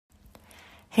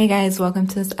Hey guys, welcome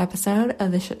to this episode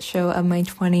of the show of my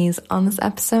 20s. On this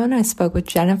episode, I spoke with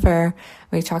Jennifer.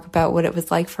 We talk about what it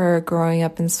was like for her growing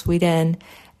up in Sweden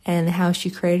and how she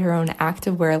created her own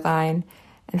activewear line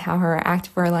and how her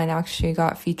activewear line actually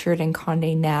got featured in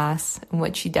Condé Nast and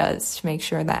what she does to make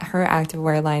sure that her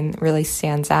activewear line really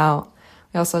stands out.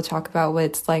 We also talk about what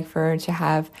it's like for her to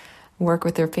have work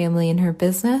with her family and her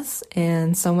business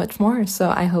and so much more. So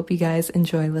I hope you guys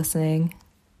enjoy listening.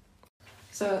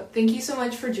 So thank you so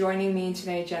much for joining me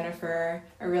today, Jennifer.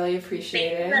 I really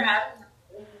appreciate it. Thank you for having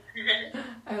me.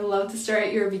 I would love to start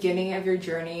at your beginning of your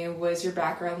journey. What is your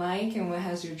background like, and what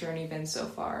has your journey been so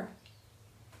far?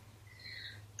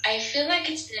 I feel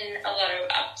like it's been a lot of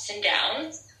ups and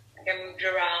downs. Like I moved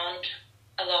around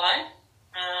a lot.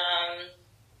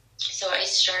 So I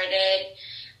started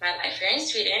my life here in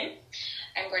Sweden.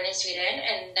 I'm born in Sweden,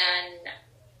 and then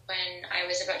when I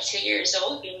was about 2 years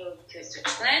old, we moved to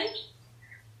Switzerland.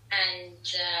 And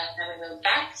then we moved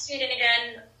back to Sweden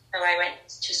again. So I went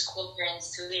to school here in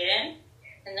Sweden.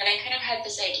 And then I kind of had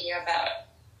this idea about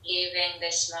leaving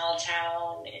this small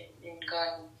town and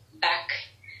going back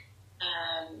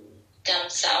down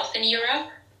south in Europe.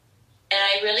 And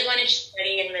I really wanted to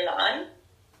study in Milan,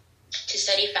 to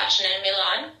study fashion in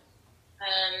Milan.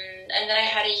 And then I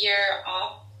had a year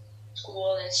off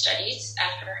school and studies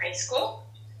after high school,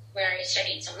 where I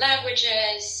studied some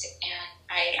languages, and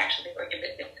I actually worked a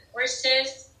bit with the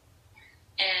courses,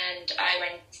 and I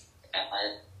went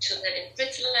to live in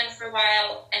Switzerland for a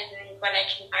while. And then when I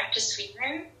came back to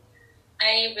Sweden,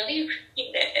 I really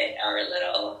appreciated our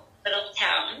little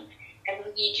town. And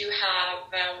we do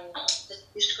have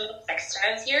the School of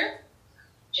Textiles here,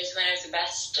 which is one of the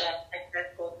best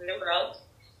textile schools in the world.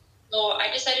 So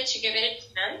I decided to give it a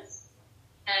chance,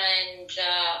 and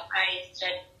I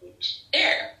studied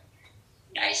there.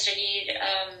 I studied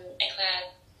a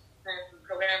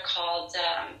program called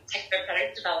Textile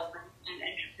Product Development and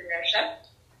Entrepreneurship.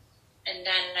 And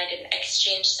then I did an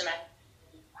exchange semester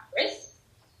in Paris.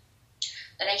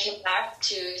 Then I came back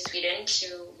to Sweden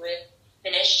to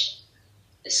finish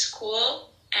the school,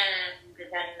 and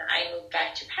then I moved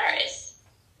back to Paris.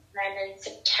 And in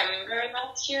September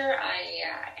last year,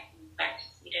 I moved back to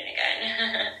Sweden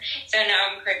again. So now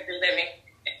I'm currently living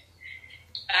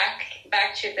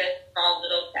back to the small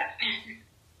little town.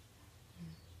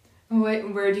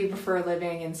 Where do you prefer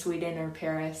living, in Sweden or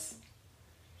Paris?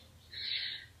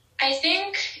 I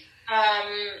think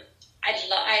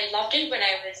I loved it when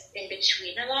I was in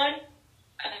between a lot,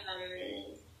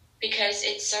 because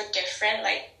it's so different.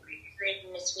 Like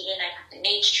in Sweden, I have the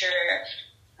nature.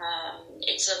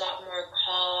 It's a lot more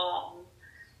calm.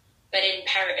 But in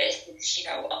Paris, it's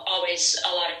always a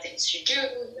lot of things to do.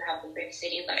 You have the big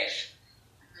city life.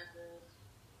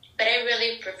 But I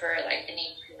really prefer like the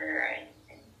nature and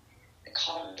the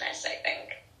calmness, I think.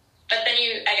 But then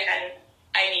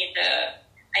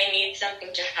I need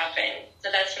something to happen.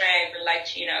 So that's why I would like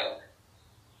to,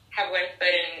 have one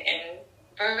foot in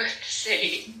both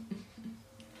cities.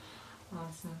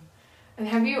 Awesome. And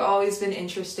have you always been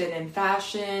interested in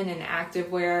fashion and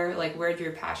activewear? Like, where did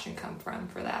your passion come from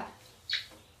for that?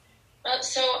 Well,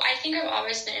 so I think I've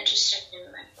always been interested in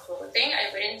clothing.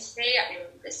 I wouldn't say I'm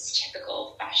this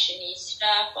typical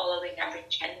fashionista following every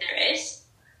trend there is,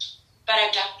 but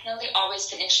I've definitely always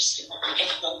been interested in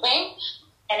clothing.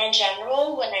 And in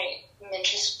general, when I'm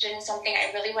interested in something,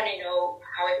 I really want to know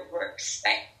how it works,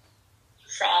 like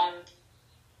from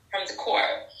the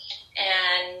core.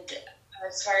 And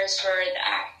as far as for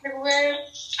the activewear,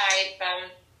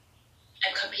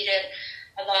 I've competed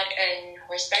a lot in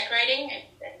horseback riding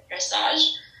and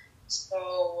dressage.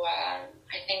 So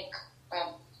I think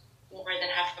more than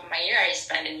half of my year I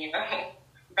spend in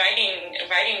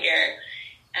riding gear,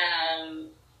 and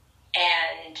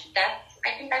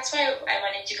I think that's why I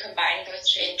wanted to combine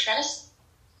those two interests.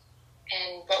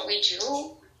 And what we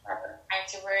do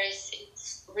afterwards,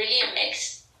 it's really a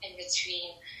mix in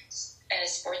between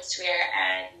sportswear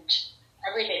and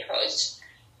everyday clothes.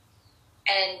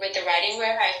 And with the riding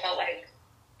wear, I felt like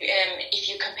if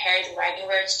you compare the riding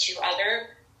wear to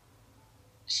other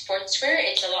sportswear,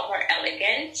 it's a lot more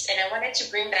elegant, and I wanted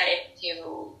to bring that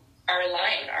into our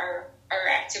line, our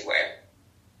activewear.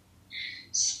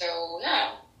 So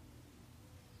yeah.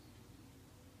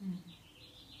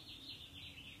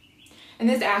 And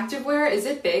this activewear, is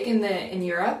it big in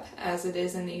Europe as it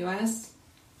is in the US?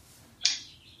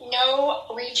 No,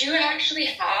 we do actually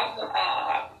have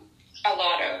a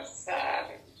lot of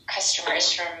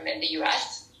customers from in the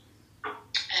US,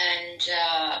 and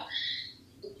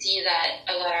we see that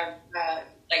a lot of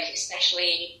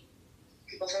especially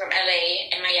people from LA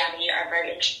and Miami are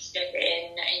very interested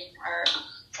in our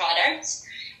products.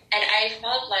 And I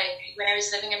felt like when I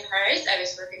was living in Paris, I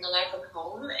was working a lot from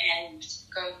home and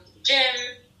going to the gym.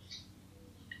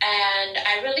 And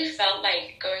I really felt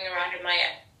like going around in my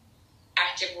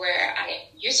activewear I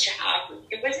used to have,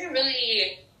 it wasn't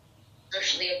really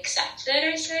socially accepted,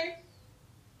 I say.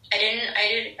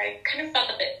 I kind of felt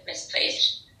a bit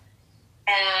misplaced.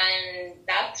 And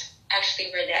that's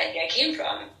actually where the idea came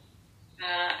from.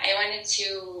 I wanted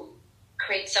to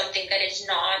create something that is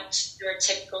not your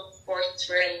typical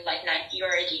sportswear like Nike or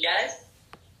Adidas,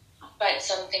 but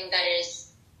something that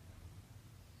is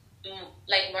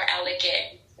like more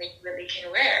elegant, like really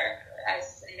can wear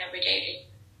as an everyday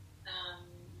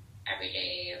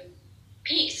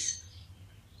piece.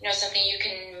 You know, something you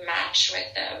can match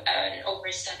with an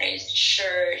oversized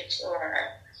shirt, or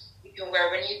you can wear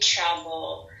when you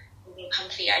travel. Being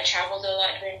comfy. I traveled a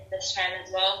lot during this time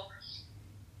as well,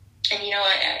 and you know,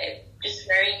 I just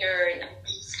wearing your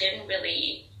piece didn't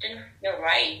feel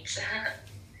right.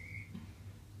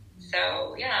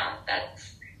 So yeah,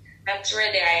 that's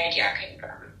where the idea came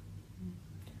from.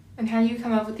 And how do you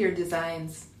come up with your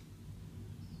designs?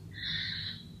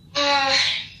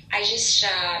 I just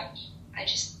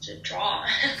draw,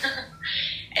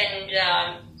 and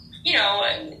you know,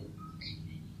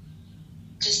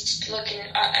 just looking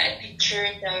at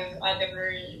pictures of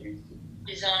other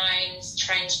designs,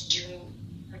 trying to do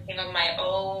something of my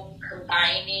own,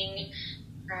 combining,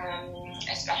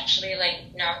 especially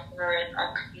like now for an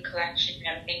upcoming collection,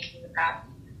 I'm thinking about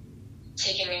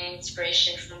taking an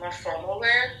inspiration from more formal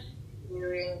wear,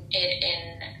 doing it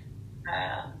in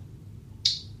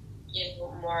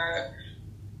more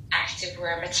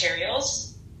activewear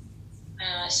materials.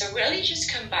 So really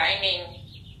just combining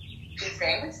two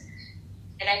things.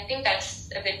 And I think that's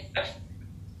a bit of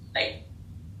like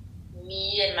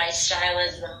me and my style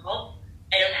as well.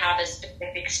 I don't have a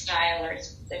specific style or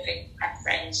specific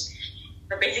preference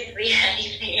for basically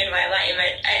anything in my life.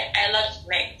 I love to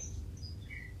mix.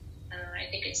 I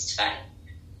think it's fun.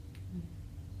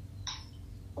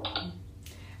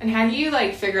 And how do you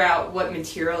like figure out what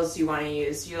materials you want to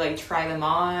use? Do you like try them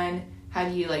on? How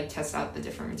do you like test out the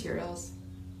different materials?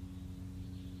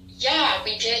 Yeah,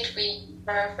 we did.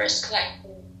 For our first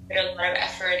collection, put a lot of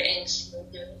effort into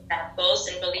doing samples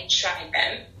and really try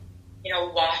them. You know,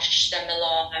 wash them a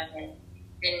lot and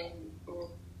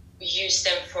use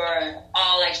them for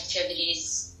all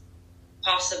activities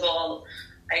possible.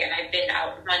 Like I've been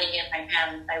out running in my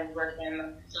pants. I wore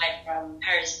them like from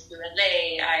Paris to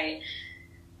LA. I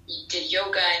did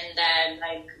yoga in them.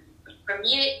 Like for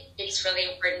me, it's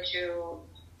really important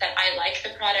that I like the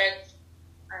product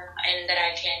and that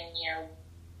I can, you know,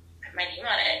 put my name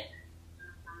on it.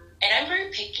 And I'm very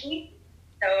picky,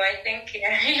 so I think, you know,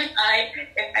 if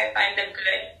I find them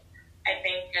good, I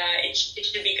think it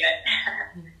should be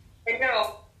good. But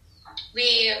no,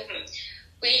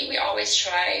 we always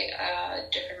try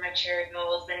different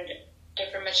materials and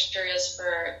different materials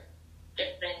for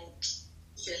different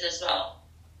pieces as well.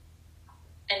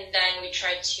 And then we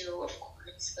try to, of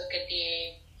course, look at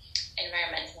the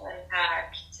environmental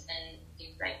impact and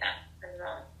things like that as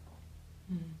well.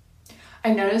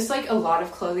 I noticed like a lot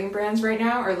of clothing brands right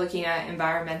now are looking at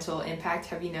environmental impact.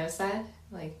 Have you noticed that?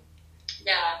 Like,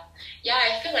 yeah,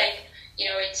 I feel like, you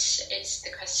know, it's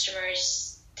the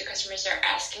customers are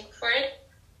asking for it,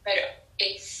 but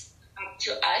it's up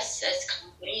to us as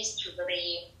companies to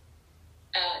really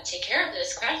take care of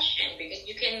this question, because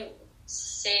you can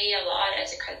say a lot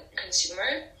as a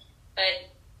consumer,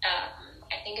 but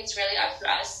I think it's really up to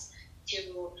us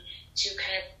to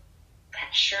kind of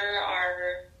pressure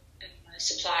our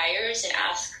suppliers and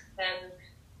ask them,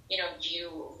 you know,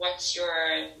 what's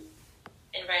your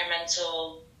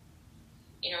environmental,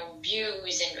 you know,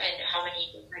 views and how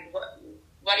many, like,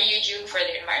 what are you doing for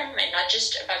the environment, not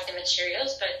just about the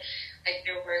materials, but like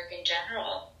their work in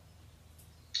general.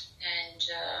 And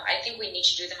I think we need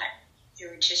to do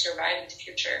that to survive in the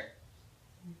future.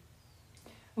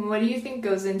 What do you think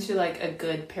goes into like a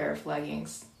good pair of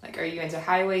leggings? Like, are you into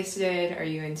high-waisted? Are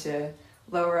you into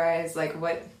low-rise? Like,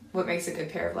 what makes a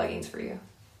good pair of leggings for you?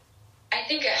 I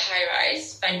think a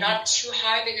high-rise, but not too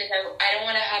high, because I don't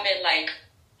want to have it like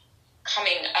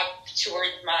coming up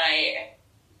towards my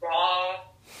bra.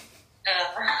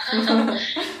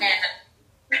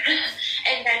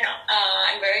 And then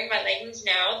I'm wearing my leggings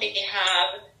now. They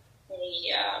have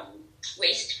a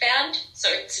waistband, so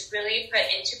it's really put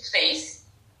into place,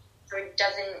 so it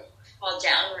doesn't fall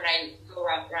down when I go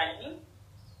out running.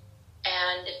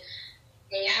 And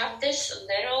they have this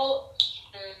little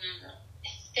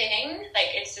thing,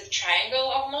 like it's a triangle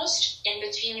almost, in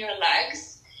between your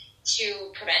legs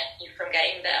to prevent you from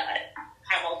getting the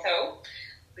camel toe,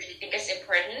 which I think is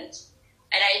important.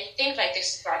 And I think like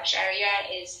this crotch area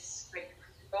is quite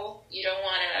comfortable. You don't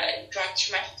want to draw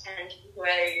too much attention to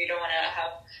it, or you don't want to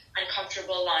have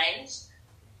uncomfortable lines.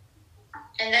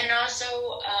 And then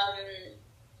also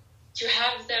to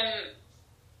have them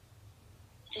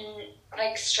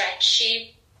like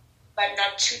stretchy, but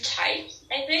not too tight,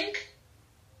 I think.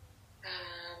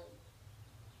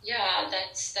 Yeah,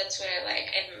 that's what I like.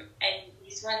 And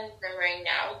these ones I'm wearing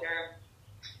now, they're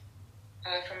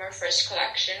from our first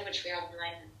collection, which we have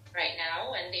online right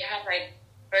now, and they have like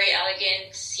very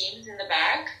elegant seams in the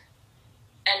back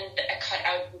and a cut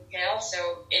out detail,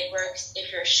 so it works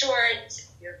if you're short, if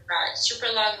you've got super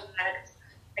long legs,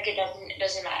 like it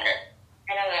doesn't matter.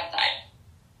 And I love that.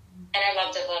 And I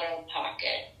love the little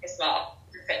pocket as well,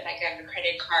 to fit like a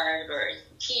credit card or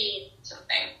keys,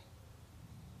 something.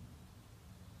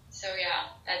 So yeah,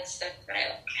 that's what I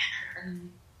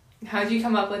like. How did you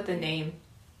come up with the name?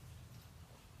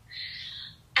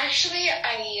 Actually,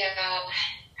 I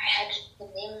had the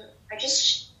name. I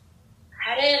just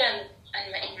had it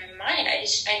in my mind. I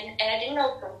didn't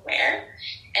know from where.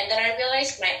 And then I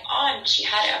realized my aunt, she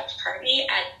had a party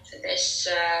at this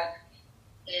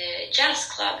jazz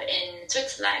club in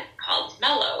Switzerland called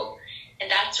Mellow, and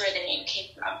that's where the name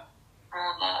came from.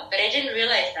 But I didn't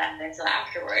realize that until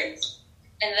afterwards.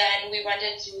 And then we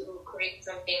wanted to create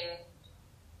something,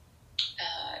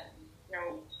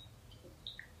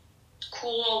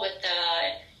 cool with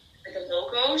the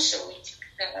logo. So we took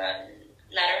the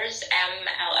letters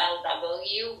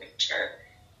MLLW, which are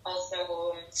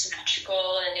also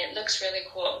symmetrical, and it looks really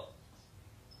cool.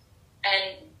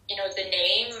 And the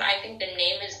name, I think the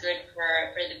name is good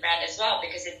for the brand as well,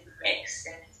 because it's a mix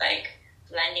and it's like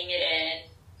blending it in.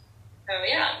 So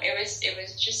yeah, it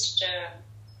was just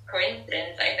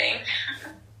coincidence, I think.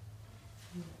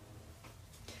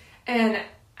 And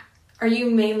are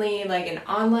you mainly like an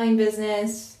online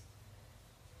business?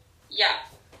 Yeah.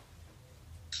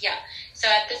 So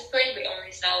at this point, we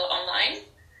only sell online,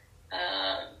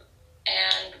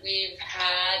 and we've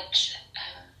had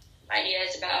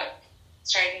ideas about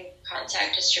starting to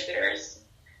contact distributors,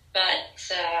 but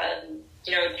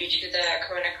due to the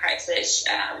Corona crisis,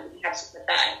 we have to put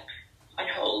that on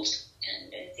hold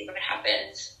and see what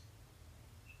happens.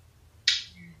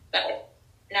 But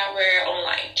now we're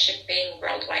online, shipping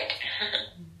worldwide.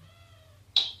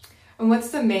 And what's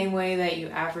the main way that you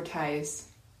advertise?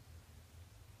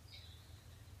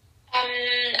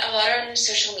 A lot on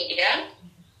social media,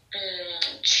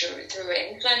 through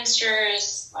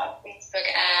influencers, Facebook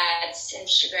ads,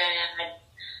 Instagram,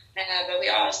 but we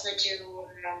also do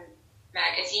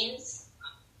magazines.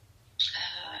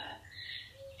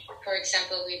 For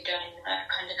example, we've done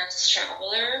Condé Nast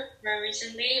Traveler very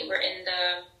recently. We're in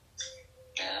the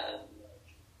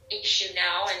issue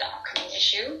now, in the upcoming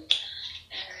issue.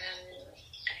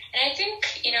 And I think,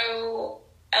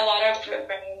 a lot of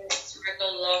brands work a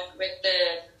lot with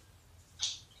the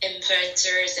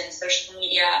influencers and social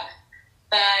media,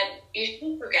 but you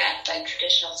shouldn't forget like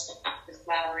traditional stuff as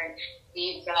well. And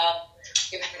we've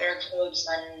had our clothes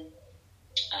on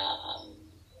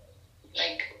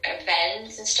like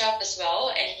events and stuff as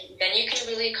well, and then you can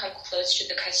really come close to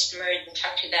the customers and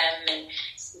talk to them and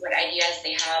see what ideas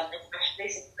they have, especially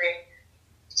since we're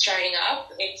starting up.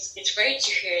 It's great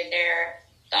to hear their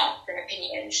thoughts and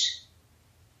opinions.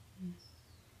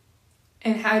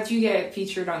 And how did you get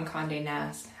featured on Condé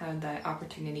Nast? How did that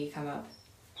opportunity come up?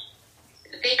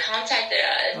 They contacted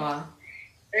us. Wow.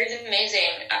 It was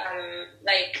amazing.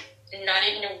 Like not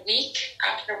even a week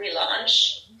after we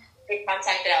launched, they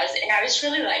contacted us, and I was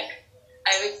really like,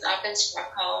 I was up in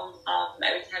Stockholm.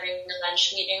 I was having a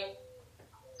lunch meeting,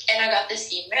 and I got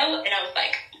this email, and I was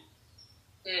like,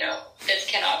 no, this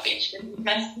cannot be true. This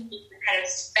must be some kind of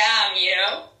spam,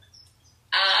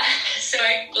 So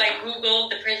I Googled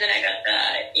the person I got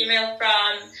the email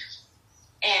from,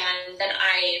 and then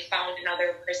I found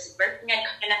another person working at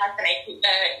Condé Nast, and I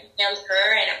emailed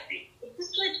her, and I was like, this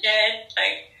is legit.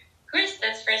 Like, who is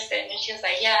this person? And she was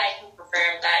like, yeah, I can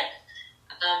confirm that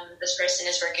this person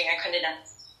is working at Condé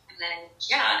Nast.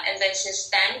 And then since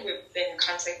then we've been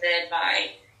contacted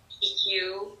by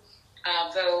GQ,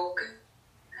 Vogue,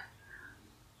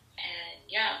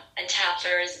 and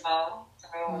Tatler as well. So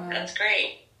wow. That's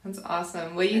great. That's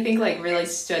awesome. What do you think really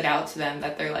stood out to them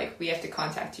that they're like, we have to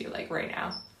contact you right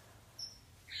now?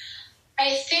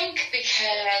 I think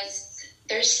because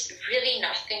there's really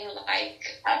nothing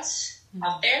like us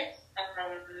out there.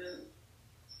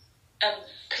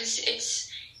 Because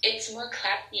it's more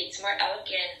classy, it's more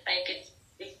elegant. Like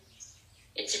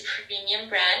it's a premium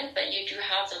brand, but you do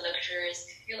have the luxurious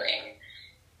feeling,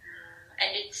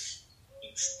 and it's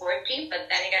sporty. But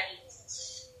then again,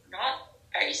 it's not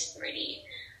very sporty.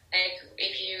 Like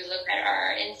if you look at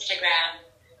our Instagram,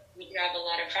 we do have a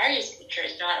lot of various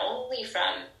pictures, not only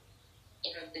from,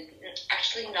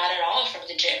 actually not at all from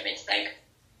the gym. It's like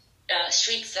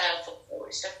street style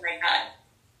photos, stuff like that.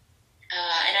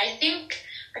 And I think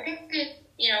that,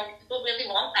 people really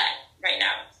want that right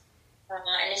now.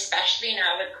 And especially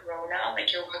now with Corona,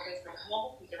 like you're working from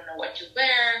home, you don't know what to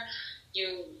wear.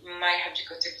 You might have to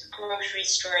go to the grocery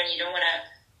store and you don't want to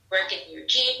work in your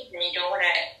jeans and you don't want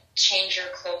to change your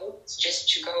clothes just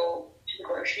to go to the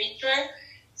grocery store.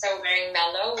 So wearing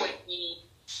mellow would be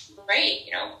great,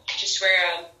 just wear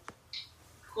a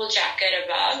cool jacket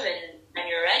above and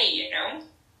you're ready, And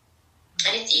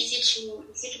it's easy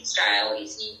to style,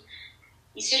 easy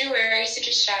to wear, easy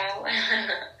to style.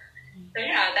 So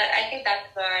yeah, I think that's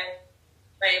why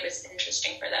it was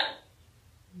interesting for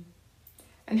them.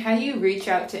 And how do you reach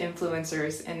out to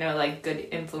influencers and know like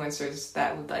good influencers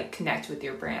that would like connect with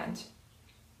your brand?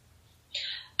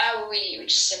 We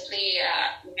just simply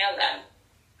email them.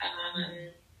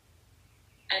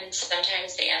 And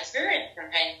sometimes they answer and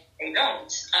sometimes they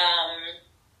don't.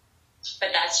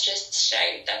 But that's just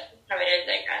that's how it is,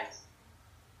 I guess.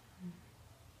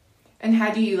 And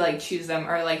how do you like choose them,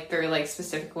 or like they're like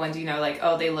specific ones, like,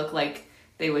 oh, they look like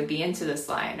they would be into this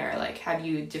line, or like how do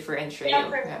you differentiate?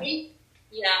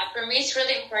 For me, it's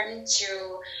really important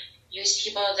to use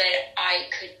people that I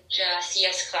could see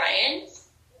as clients,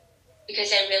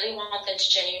 because I really want them to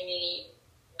genuinely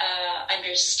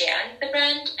understand the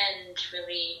brand and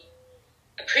really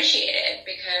appreciate it,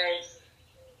 because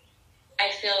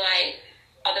I feel like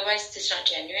otherwise it's not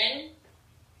genuine.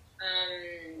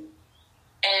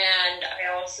 And I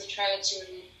also try to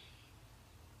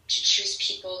choose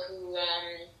people who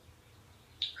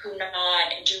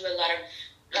not do a lot of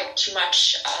like too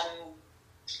much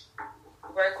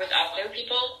work with other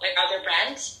people, like other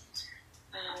brands.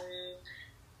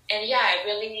 And yeah, I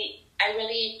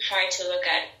really try to look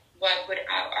at what would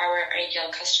our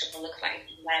ideal customer look like,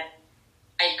 and then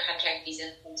I contact these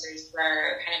influencers who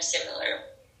are kind of similar,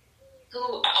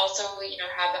 who also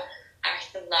have an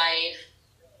active life,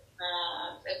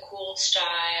 a cool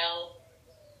style,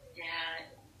 and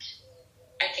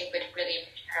I think would really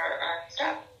our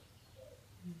stuff.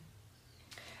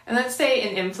 And let's say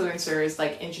an influencer is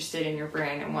like interested in your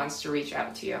brand and wants to reach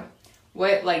out to you.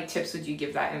 What like tips would you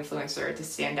give that influencer to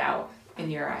stand out in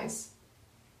your eyes?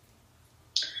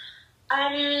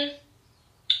 I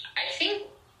think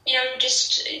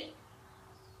just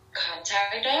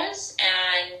contact us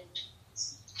and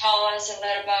tell us a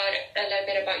little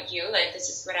bit about you. Like this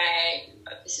is what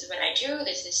I do.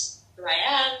 This is who I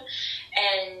am,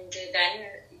 and then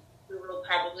we will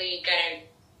probably get a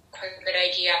quite good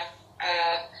idea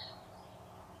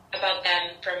about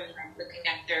them from looking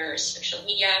at their social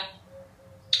media,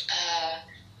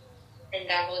 and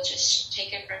then we'll just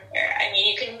take it from there. I mean,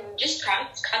 you can just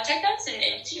contact us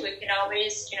and see. We can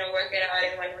always work it out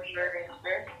in one way or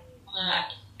another.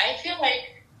 I feel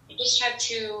like you just have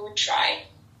to try.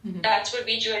 Mm-hmm. That's what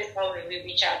we do as well when we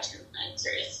reach out to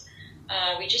influencers.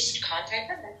 We just contact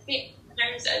them and see.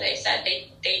 Sometimes, as I said,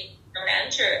 they don't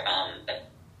answer, but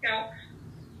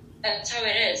that's how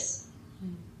it is.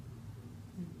 Mm-hmm.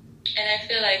 And I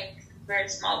feel like we're a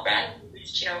small brand.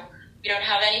 We don't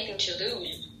have anything to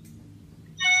lose.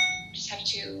 Just have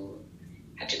to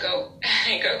go,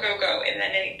 go, and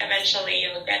then eventually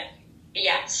you'll get a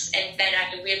yes. And then I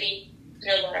have to really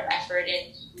put a lot of effort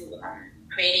into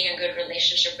creating a good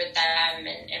relationship with them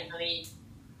and really,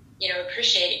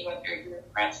 appreciating what they're doing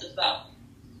for us as well.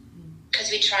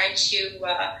 Because we try to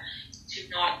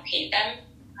not pay them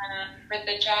for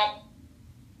the job,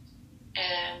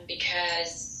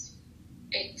 because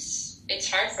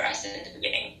it's hard for us in the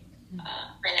beginning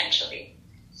financially.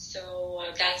 So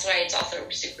that's why it's also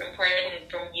super important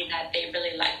for me that they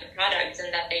really like the products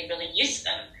and that they really use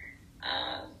them,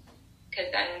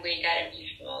 because then we get a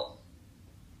mutual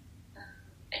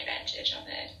advantage of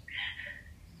it.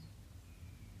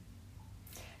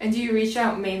 And do you reach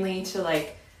out mainly to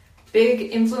like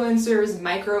big influencers,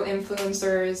 micro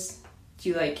influencers? Do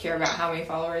you like care about how many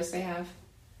followers they have?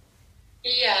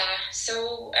 Yeah,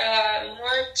 so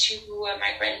more to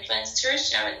micro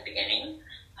influencers now in the beginning.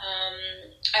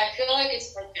 I feel like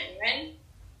it's more genuine,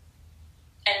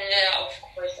 and of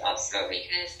course also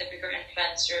because the bigger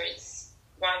influencers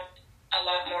want a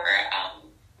lot more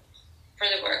for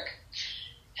the work.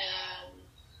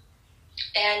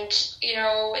 And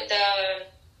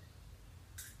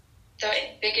the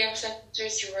big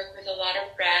influencers who work with a lot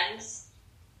of brands,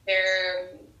 their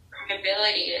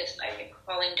credibility is like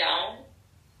falling down.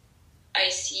 I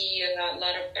see a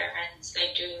lot of brands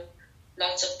like do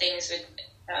lots of things with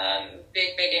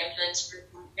big influence for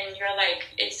them. And you're like,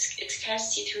 it's kind of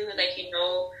see through, like, you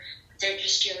know, they're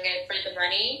just doing it for the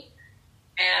money,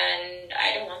 and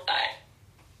I don't want that.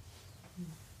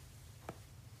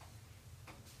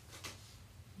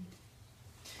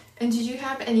 And did you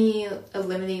have any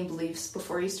limiting beliefs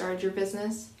before you started your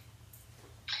business?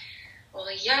 Well,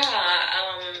 yeah.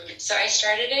 So I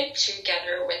started it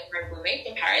together with my roommate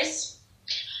in Paris.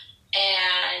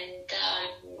 And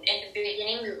in the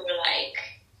beginning, we were like,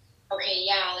 okay,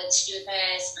 yeah, let's do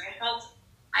this.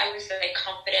 I was like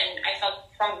confident. I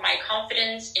found my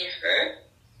confidence in her.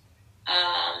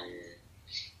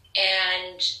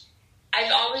 And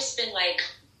I've always been like,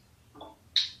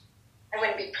 I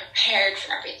want to be prepared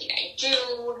for everything I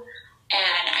do.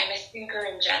 And I'm a thinker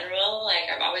in general. Like,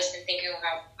 I've always been thinking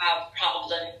about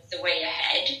problems the way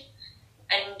ahead.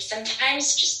 And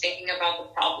sometimes just thinking about the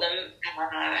problem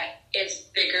is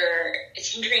bigger,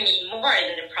 it's hindering me more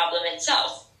than the problem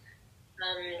itself.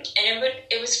 And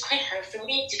it was quite hard for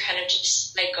me to kind of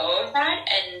just let go of that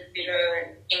and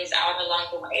figure things out along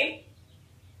the way.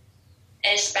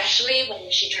 And especially when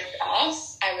she turned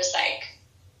off, I was like,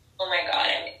 oh my God,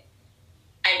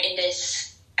 I'm in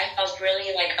this. I felt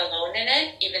really like alone in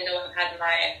it, even though I had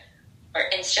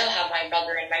and still have my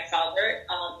brother and my father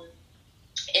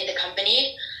in the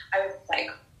company. I was like,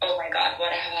 oh my God,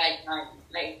 what have I done?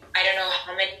 Like, I don't know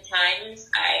how many times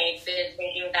I've been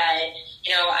thinking that,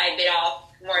 you know, I bit off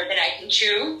more than I can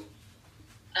chew.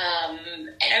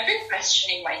 And I've been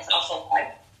questioning myself a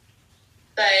lot.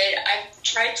 But I've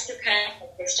tried to kind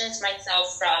of distance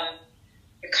myself from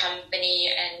the company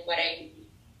and what I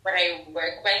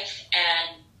work with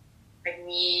and like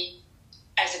me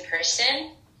as a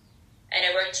person. And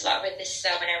I worked a lot with this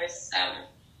when I was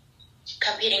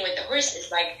competing with the horses.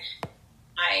 Like,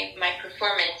 my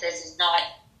performances is not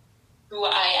who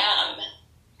I am,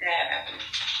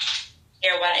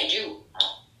 or what I do.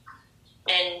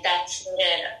 And that's made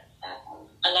it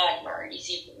a lot more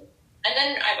easy for me. And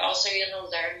then I've also, you know,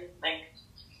 learned, like,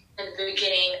 in the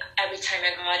beginning, every time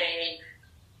I got a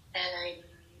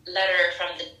letter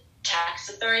from the tax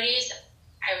authorities,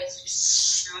 I was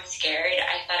just so scared.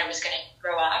 I thought I was going to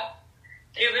throw up.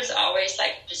 But it was always,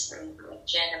 like, just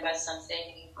information about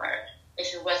something, or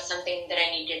if it was something that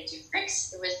I needed to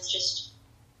fix, it was just,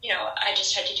 you know, I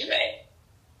just had to do it.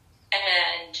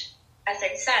 And as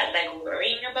I said, like,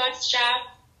 worrying about stuff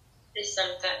is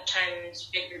sometimes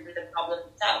bigger than the problem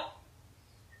itself.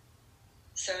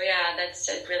 So yeah, that's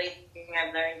a really thing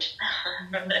I've learned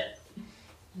from this.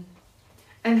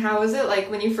 And how was it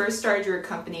like when you first started your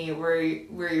company? Were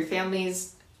your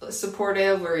families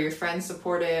supportive? Were your friends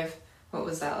supportive? What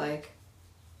was that like?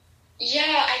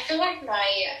 Yeah, I feel like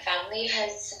my family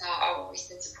has always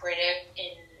been supportive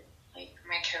in like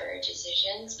my career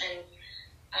decisions, and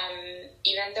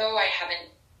even though I haven't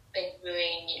been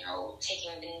doing, you know,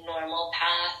 taking the normal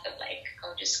path of like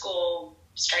going to school,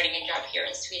 starting a job here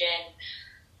in Sweden,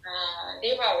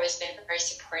 they've always been very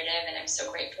supportive, and I'm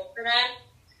so grateful for that.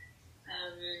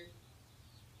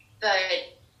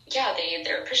 But yeah,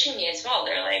 they're pushing me as well.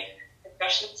 They're like,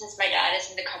 especially since my dad is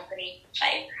in the company,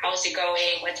 like, how's it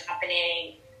going? What's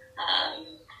happening? And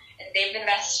they've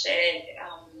invested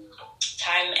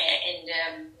time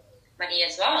and money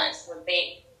as well. And so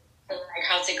they're like,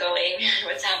 how's it going?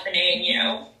 What's happening? You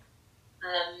know.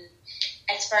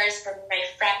 As far as from my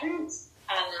friends,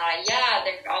 yeah,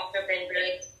 they've also been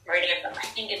really supportive. I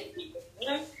think in the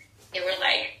beginning, they were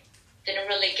like, didn't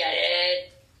really get it.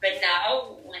 But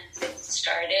now, once it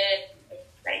started,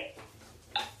 it's like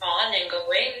on and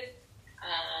going,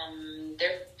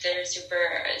 they're super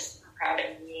proud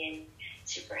of me and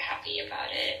super happy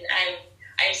about it. And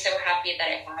I'm so happy that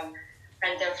I have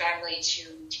friends and family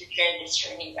to share this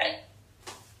journey with.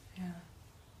 Yeah.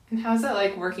 And how's that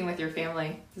like working with your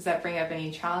family? Does that bring up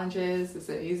any challenges? Is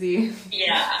it easy?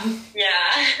 Yeah. You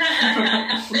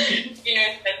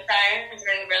know, sometimes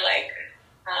when we're like,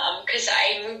 because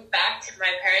I moved back to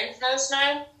my parents' house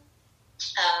now,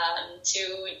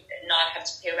 to not have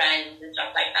to pay rent and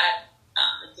stuff like that,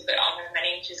 to put all my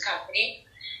money into his company.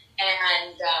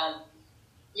 And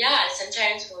yeah,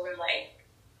 sometimes when we're like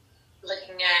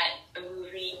looking at a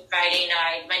movie Friday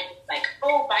night, might be like,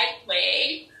 oh, by the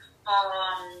way,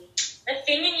 the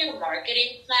thing in your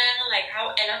marketing plan, like how,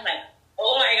 and I'm like,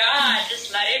 oh my God,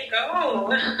 just let it go.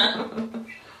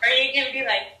 Or you can be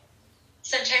like,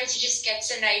 sometimes he just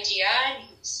gets an idea and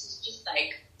he just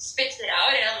like spits it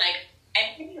out, and I'm like,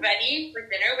 I'm getting ready for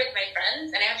dinner with my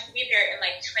friends and I have to be there in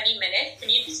like 20 minutes. Can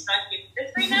you just not do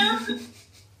this right now?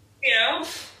 You know?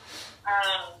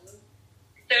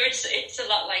 So it's a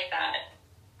lot like that.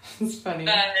 It's funny.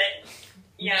 But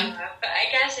yeah, but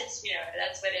I guess it's, you know,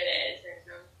 that's what it is. And,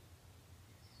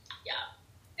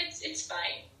 it's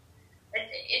fine.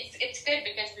 It's good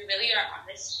because we really are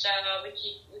honest with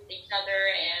each other,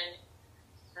 and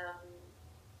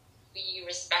we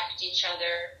respect each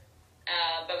other,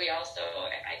 but we also,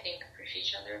 I think, appreciate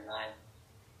each other a lot,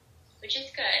 which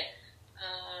is good.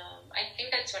 I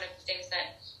think that's one of the things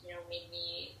that made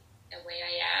me the way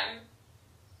I am.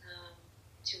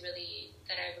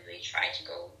 That I really try to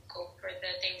go for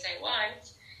the things I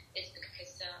want is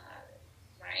because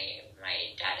my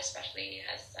dad especially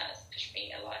has pushed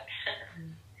me a lot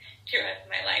throughout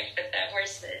my life with the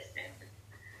horses and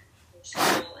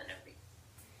school and everything.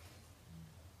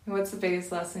 What's the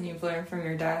biggest lesson you've learned from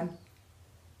your dad?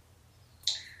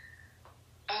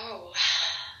 Oh,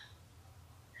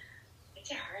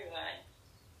 it's a hard one.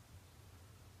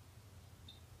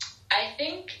 I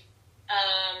think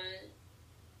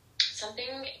something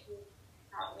he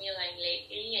taught me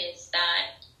lately is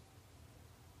that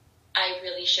I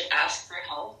really should ask for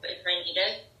help if I need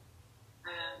it.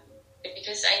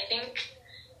 Because I think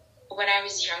when I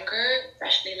was younger,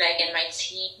 especially in my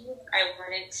teens, I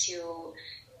wanted to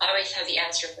always have the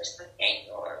answer for something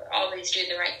or always do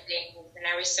the right thing. And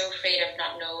I was so afraid of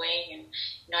not knowing and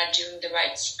not doing the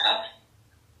right stuff.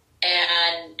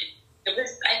 And it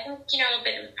was, I think, a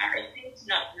bit embarrassing to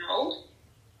not know.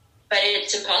 But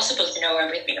it's impossible to know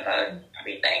everything about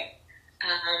everything.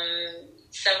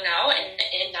 So now,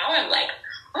 and now I'm like,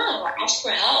 oh, ask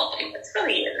for help. That's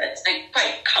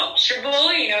quite comfortable,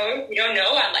 If you don't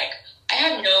know, I'm like, I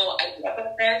have no idea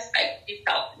about this. Please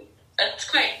help me. That's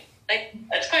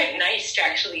quite nice to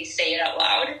actually say it out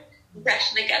loud. You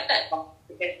actually get that help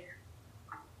because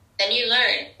then you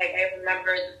learn. I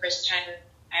remember the first time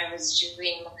I was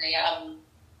doing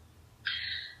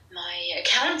my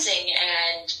accounting,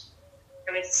 and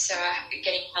I was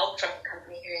getting help from a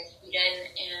company here in Sweden,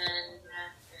 and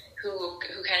who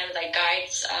kind of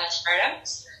guides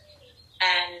startups.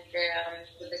 And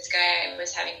this guy I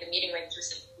was having the meeting with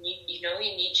was like, you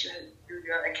need to do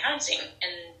your accounting,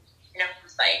 and I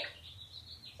was like,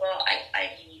 well, I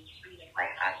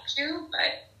have to,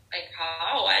 but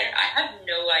how? I have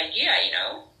no idea,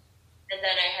 And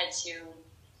then I had to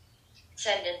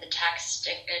send in the tax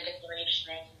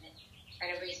declaration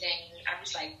and everything. I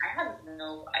was like, I have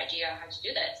no idea how to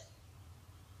do this.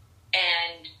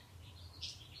 And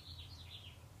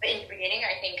in the beginning,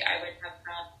 I think I would have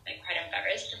felt quite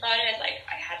embarrassed about it.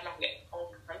 I had my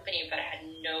own company, but I had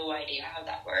no idea how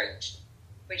that worked,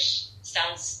 which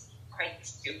sounds quite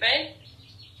stupid.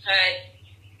 But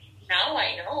now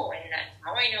I know, and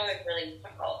now I know it really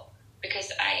well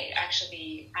because I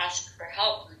actually asked for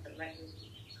help with someone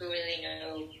who really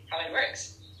know how it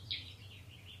works.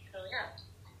 So yeah,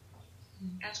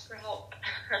 ask for help.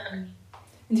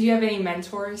 Do you have any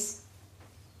mentors?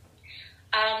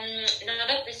 Not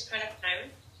at this point of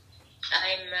time.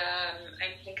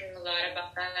 I'm thinking a lot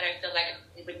about that. I feel like I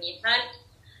really would need that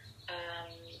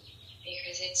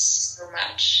because it's so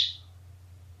much.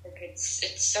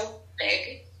 It's so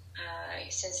big.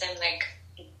 Since I'm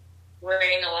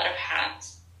wearing a lot of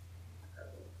hats,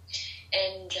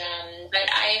 and but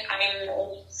I'm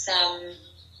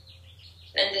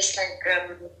in this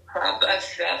club of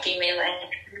female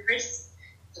entrepreneurs.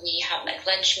 We have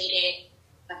lunch meetings,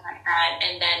 stuff like that,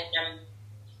 and then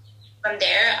from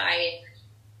there I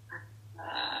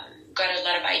got a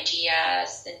lot of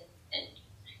ideas and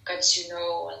got to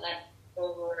know a lot of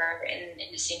people who are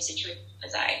in the same situation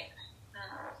as I,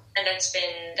 and that's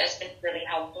been really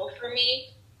helpful for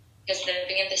me because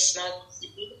living in this small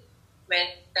city with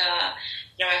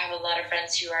I have a lot of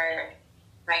friends who are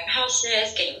buying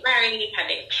houses, getting married,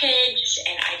 having kids,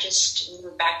 and I just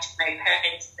moved back to my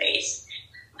parents' place.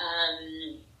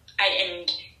 And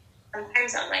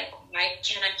sometimes I'm like, why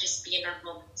can't I just be a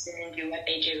normal person and do what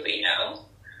they do,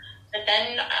 But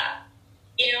then,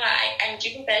 I'm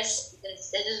doing this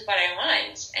because this is what I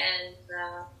want, and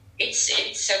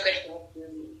it's so good for me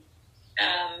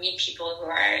to meet people who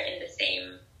are in the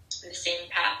same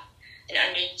path and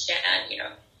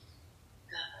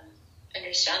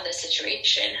understand the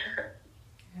situation.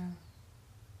 Yeah.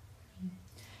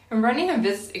 And running a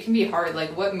business, it can be hard.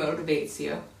 What motivates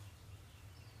you?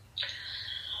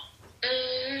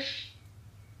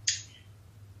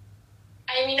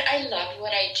 I love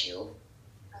what I do.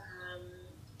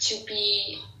 To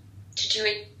do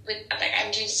it with,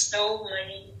 I'm doing so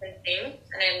many different things,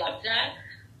 and I love that.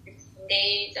 Some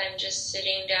days I'm just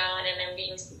sitting down and I'm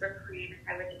being super creative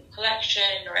with a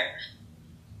collection or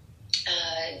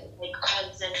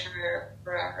content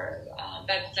for our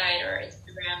website or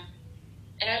Instagram,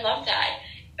 and I love that.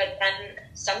 But then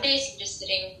some days I'm just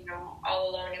sitting, all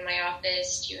alone in my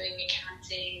office doing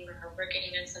accounting or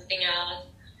working on something else,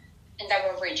 And then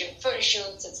when we're doing photo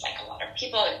shoots, it's like a lot of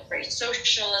people. It's very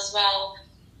social as well.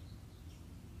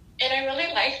 And I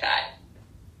really like that.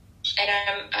 And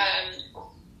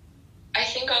I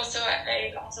think also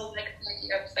I also like the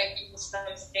idea of like doing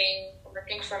something,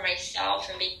 working for myself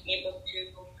and being able to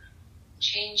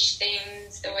change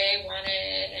things the way I want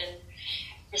it and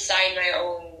decide my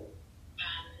own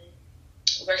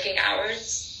working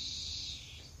hours.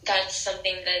 That's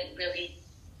something that really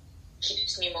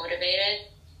keeps me motivated.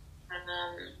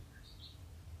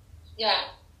 Yeah.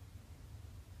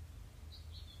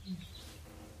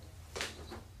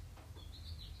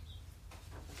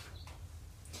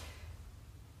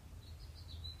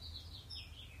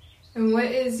 And what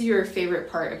is your favorite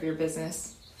part of your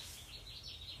business?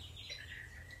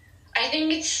 I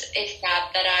think it's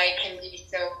that I can be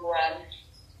so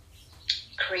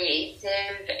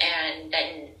creative, and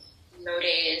then no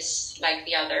day is like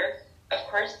the other. Of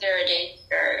course, there are days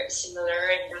that are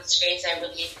similar, and those days I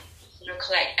really,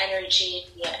 collect energy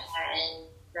and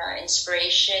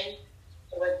inspiration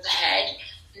for what's ahead.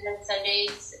 And then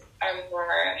Sundays are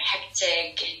more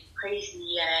hectic and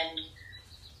crazy, and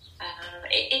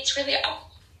it's really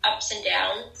ups and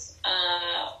downs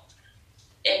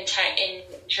in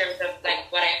terms of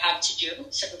like what I have to do.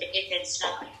 So it's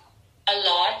not a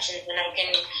lot, and then I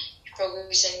can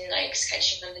focus on like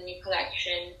sketching on the new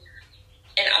collection.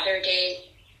 And other days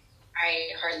I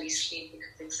hardly sleep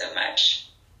because it's so much.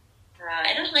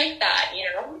 I don't like that,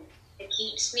 It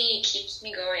keeps me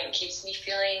going, keeps me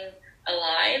feeling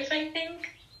alive, I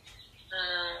think.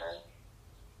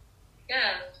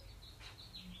 Yeah,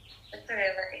 that's what I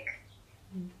like.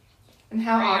 And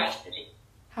how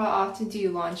often do you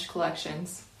launch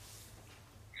collections?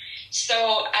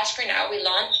 So as for now, we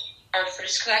launched our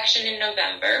first collection in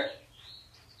November.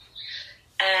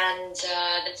 And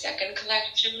the second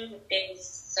collection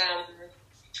is,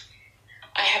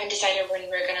 I haven't decided when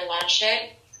we're going to launch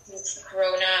it. Since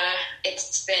Corona,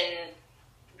 it's been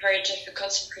very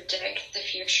difficult to predict the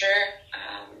future.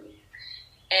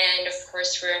 And of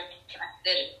course, we're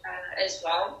affected as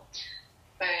well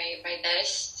by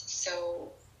this.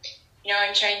 So,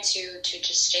 I'm trying to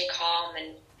just stay calm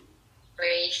and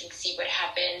breathe and see what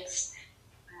happens.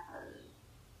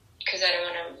 Because I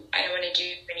don't want to do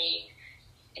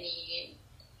any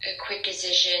quick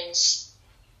decisions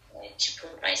to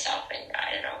prove myself in,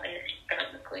 I don't know, an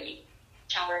economically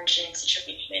challenging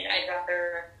situation. I'd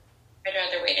rather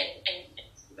wait and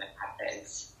see what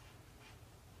happens.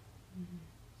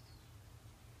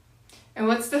 And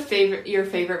what's your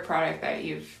favorite product that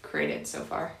you've created so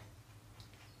far?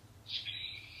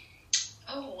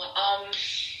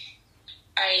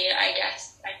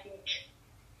 I think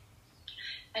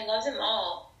I love them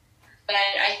all, but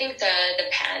I think the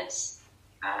pants,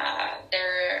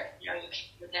 they're, you can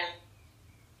wear them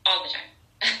all the time.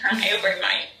 I wear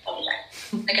mine all the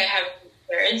time. Like I have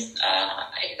shirts,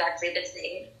 exactly the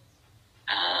same.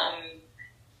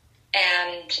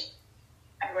 And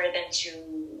I wear them to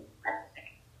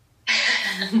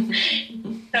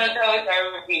everything. So those are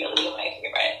really my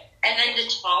favorite. And then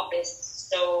the top is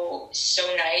so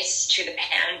nice to the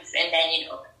pants, and then,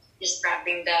 just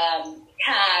wrapping the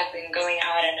cap and going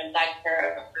out in a black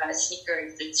pair of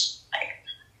sneakers. It's like,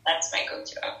 that's my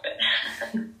go-to outfit.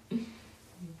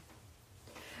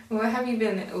 What have you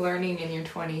been learning in your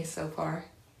 20s so far?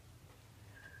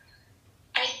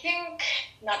 I think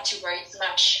not to worry so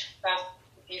much about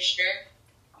the future,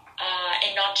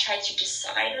 and not try to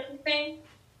decide everything.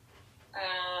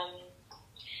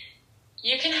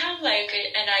 You can have like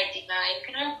an idea, you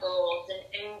can have goals,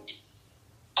 and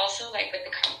also like with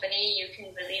the company, you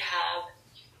can really have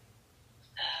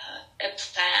a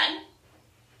plan,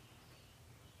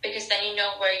 because then you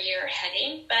know where you're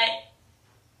heading. But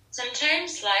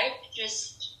sometimes life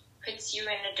just puts you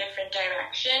in a different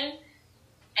direction,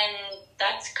 and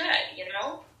that's good,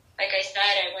 Like I said,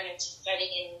 I wanted to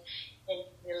study in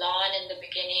Milan in the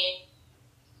beginning,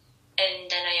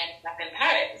 and then I ended up in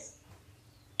Paris,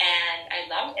 and I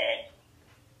loved it.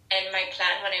 And my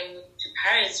plan when I moved to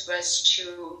Paris was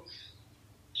to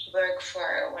work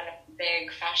for one of the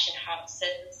big fashion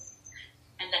houses.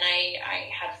 And then I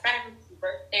had friends who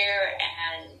worked there,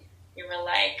 and they were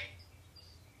like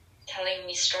telling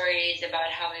me stories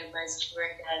about how it was to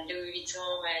work at Louis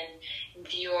Vuitton and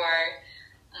Dior.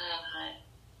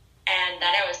 And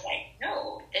then I was like,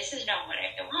 no, this is not what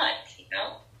I want,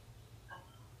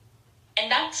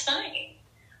 And that's fine.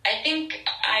 I think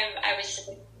I was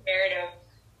so scared of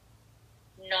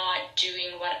not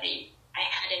doing what I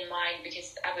had in mind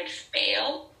because I would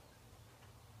fail.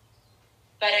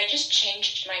 But I just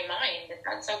changed my mind that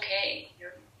that's okay.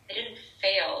 I didn't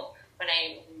fail when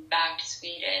I went back to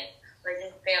Sweden. or I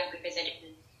didn't fail because I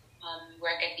didn't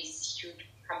work at these huge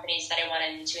companies that I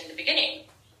wanted to in the beginning.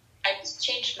 I just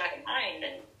changed my mind,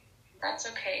 and that's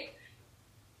okay.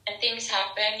 And things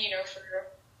happen, you know,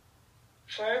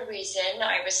 for a reason.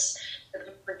 I was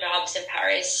looking for jobs in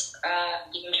Paris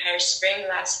the entire spring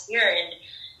last year,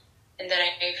 and then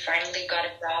I finally got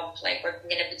a job, like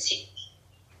working in a boutique,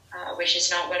 which is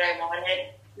not what I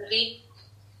wanted, really.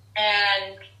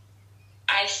 And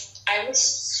I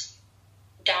was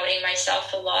doubting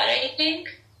myself a lot, I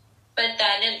think, but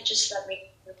then it just led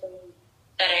me to something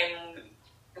that I'm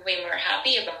way more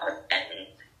happy about than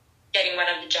getting one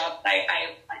of the jobs I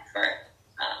applied for.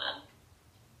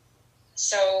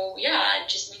 So yeah,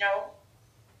 just, you know,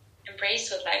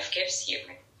 embrace what life gives you,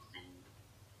 and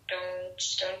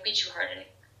don't be too hard on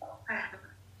yourself.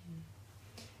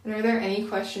 And are there any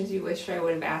questions you wish I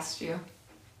would have asked you?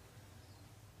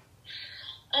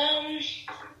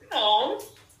 No.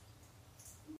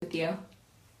 With you?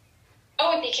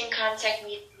 Oh, they can contact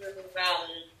me through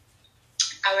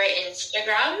our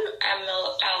Instagram,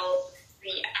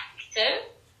 MLLW Active,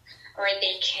 or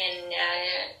they can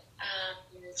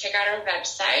check out our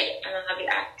website,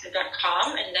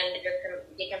 MLLWactive.com, and then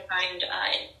they can find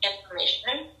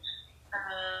information.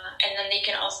 And then they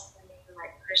can also send me my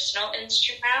personal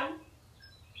Instagram,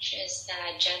 which is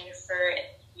Jennifer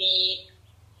V_S,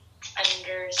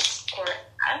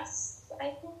 I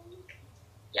think.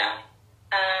 Yeah.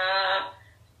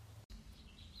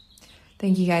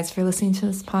 Thank you guys for listening to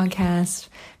this podcast.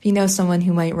 If you know someone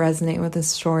who might resonate with this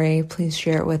story, please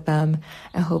share it with them.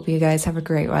 I hope you guys have a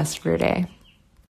great rest of your day.